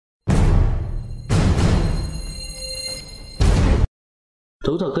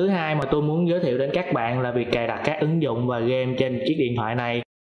Thủ thuật thứ hai mà tôi muốn giới thiệu đến các bạn là việc cài đặt các ứng dụng và game trên chiếc điện thoại này.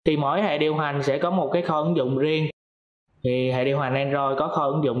 Thì mỗi hệ điều hành sẽ có một cái kho ứng dụng riêng. Thì hệ điều hành Android có kho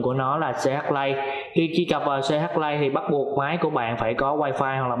ứng dụng của nó là CH Play. Khi truy cập vào CH Play thì bắt buộc máy của bạn phải có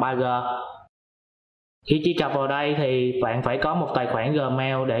Wi-Fi hoặc là 3G. Khi truy cập vào đây thì bạn phải có một tài khoản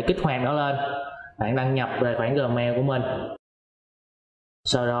Gmail để kích hoạt nó lên. Bạn đăng nhập tài khoản Gmail của mình.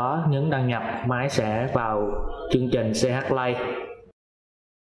 Sau đó nhấn đăng nhập, máy sẽ vào chương trình CH Play.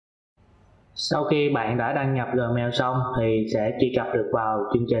 Sau khi bạn đã đăng nhập Gmail xong thì sẽ truy cập được vào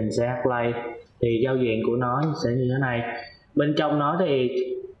chương trình CH Play. Thì giao diện của nó sẽ như thế này. Bên trong nó thì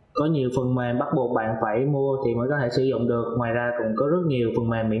có nhiều phần mềm bắt buộc bạn phải mua thì mới có thể sử dụng được. Ngoài ra cũng có rất nhiều phần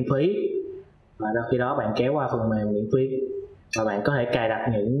mềm miễn phí. Và khi đó bạn kéo qua phần mềm miễn phí và bạn có thể cài đặt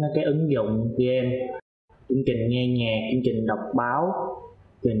những cái ứng dụng game, chương trình nghe nhạc, chương trình đọc báo,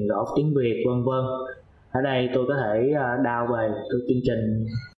 chương trình gõ tiếng Việt, vân vân. Ở đây tôi có thể download về cái chương trình,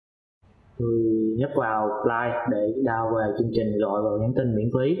 tôi nhấp vào Play để download về chương trình gọi vào nhắn tin miễn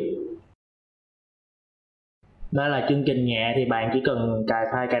phí. Đây là chương trình nhẹ thì bạn chỉ cần cài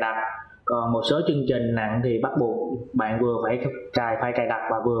file cài đặt, còn một số chương trình nặng thì bắt buộc bạn vừa phải cài file cài đặt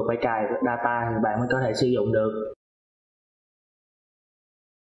và vừa phải cài data thì bạn mới có thể sử dụng được.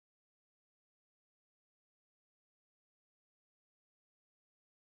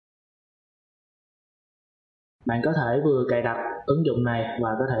 Bạn có thể vừa cài đặt ứng dụng này và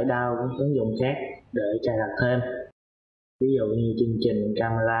có thể download ứng dụng khác để cài đặt thêm. Ví dụ như chương trình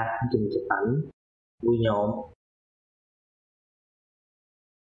camera, chương trình chụp ảnh, vui nhộn.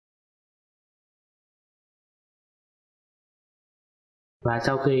 Và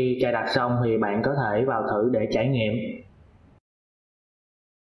sau khi cài đặt xong thì bạn có thể vào thử để trải nghiệm.